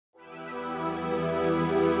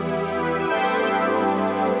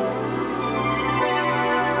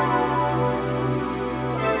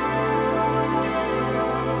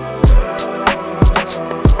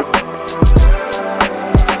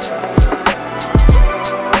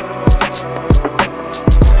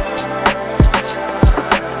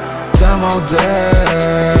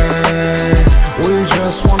day. We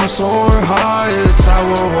just wanna soar high, it's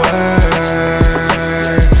our way.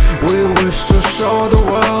 We wish to show the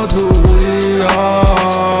world who we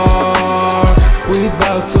are. We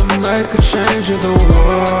about to make a change in the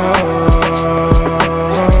world.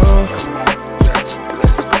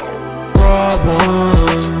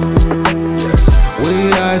 Problems, we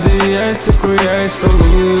ideate to create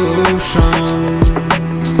solutions.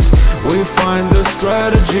 We find the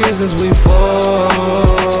strategies as we fall.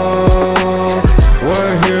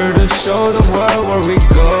 We're here to show the world where we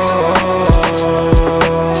go.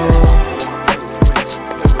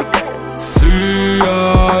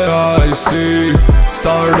 CIIC,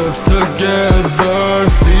 start up together.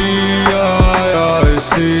 CIIC,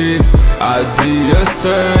 ideas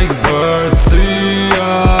take birth.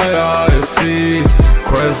 CIIC,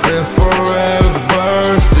 crescent forever.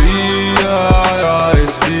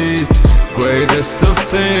 CIIC, greatest of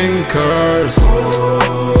thinkers.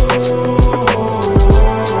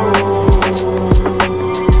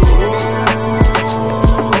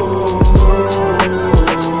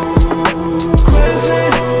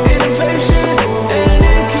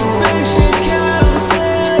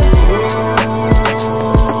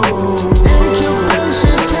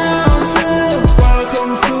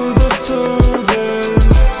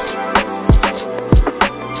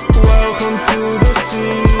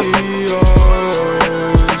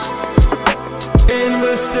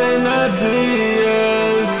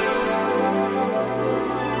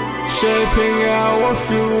 Shaping our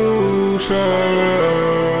future.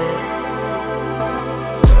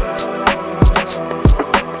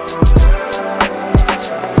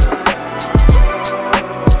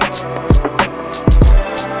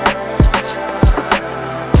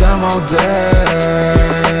 Demo day,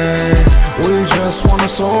 we just wanna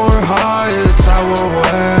soar high, it's our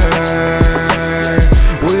way.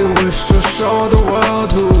 We wish to show the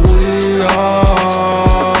world who we are.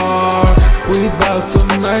 We about to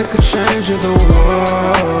make a change in the world.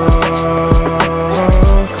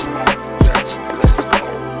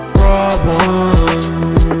 Problems,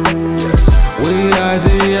 we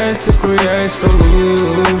ideate to create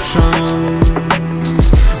solutions.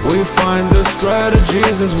 We find the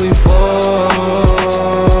strategies as we fall.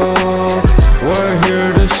 We're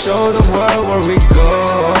here to show the world where we go.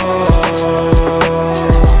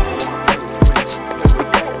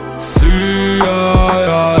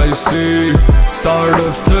 CIIC, start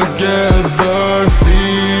up together. CIIC,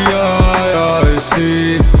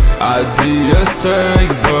 ideas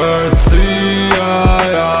take birth.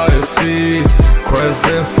 CIIC,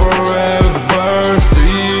 crescent forever.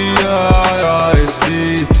 CIIC,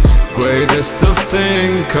 greatest of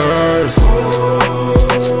thinkers.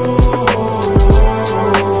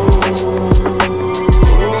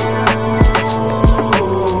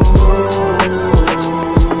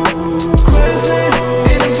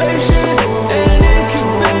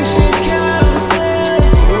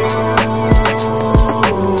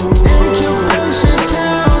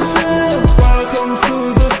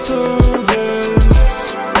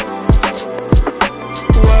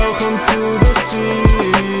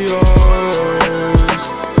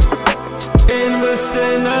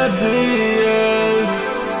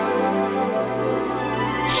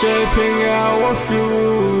 Shaping our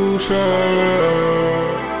future.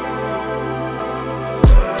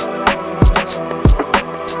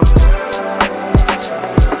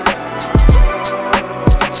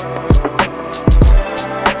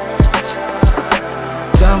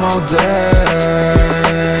 Demo day,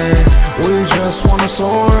 we just wanna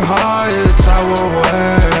soar high, it's our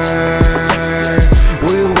way.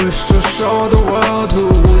 We wish to show the world who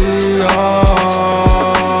we are.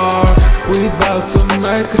 We about to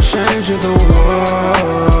make a change in the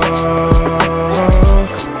world.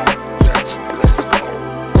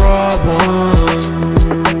 Problems,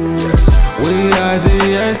 we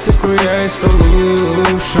ideate to create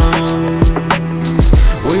solutions.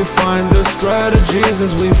 We find the strategies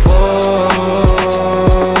as we fall.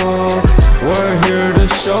 We're here to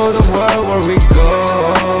show the world where we go.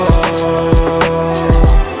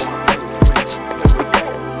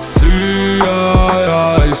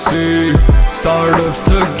 CIIC, start up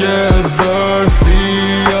together.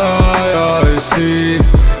 CIIC,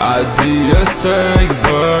 ideas take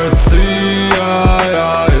birth.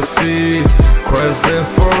 CIIC, crescent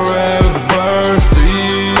forever.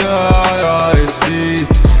 CIIC,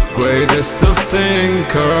 greatest of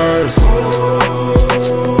thinkers.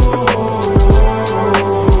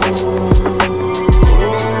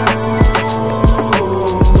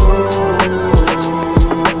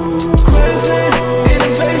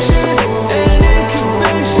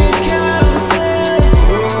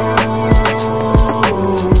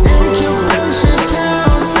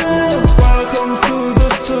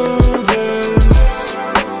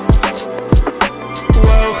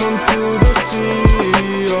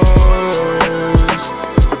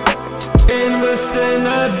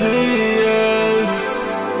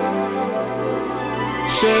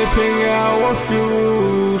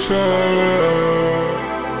 future.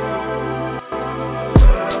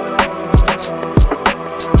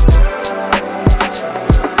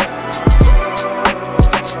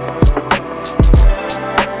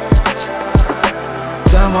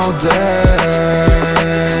 All day,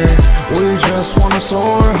 we just wanna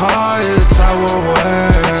soar high, it's our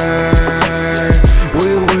way. We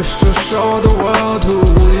wish to show the world who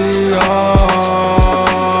we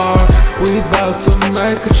are. We about to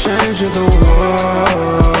make a change in the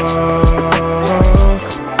world.